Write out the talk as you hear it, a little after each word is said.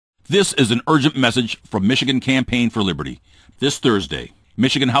This is an urgent message from Michigan Campaign for Liberty. This Thursday,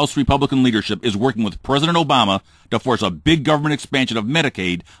 Michigan House Republican leadership is working with President Obama to force a big government expansion of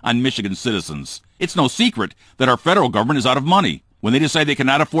Medicaid on Michigan citizens. It's no secret that our federal government is out of money. When they decide they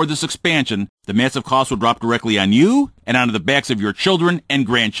cannot afford this expansion, the massive cost will drop directly on you and onto the backs of your children and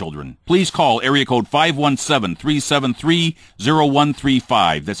grandchildren. Please call area code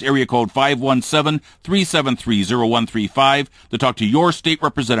 517-373-0135. That's area code 517-373-0135 to talk to your state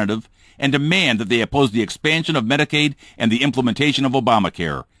representative and demand that they oppose the expansion of Medicaid and the implementation of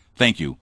Obamacare. Thank you.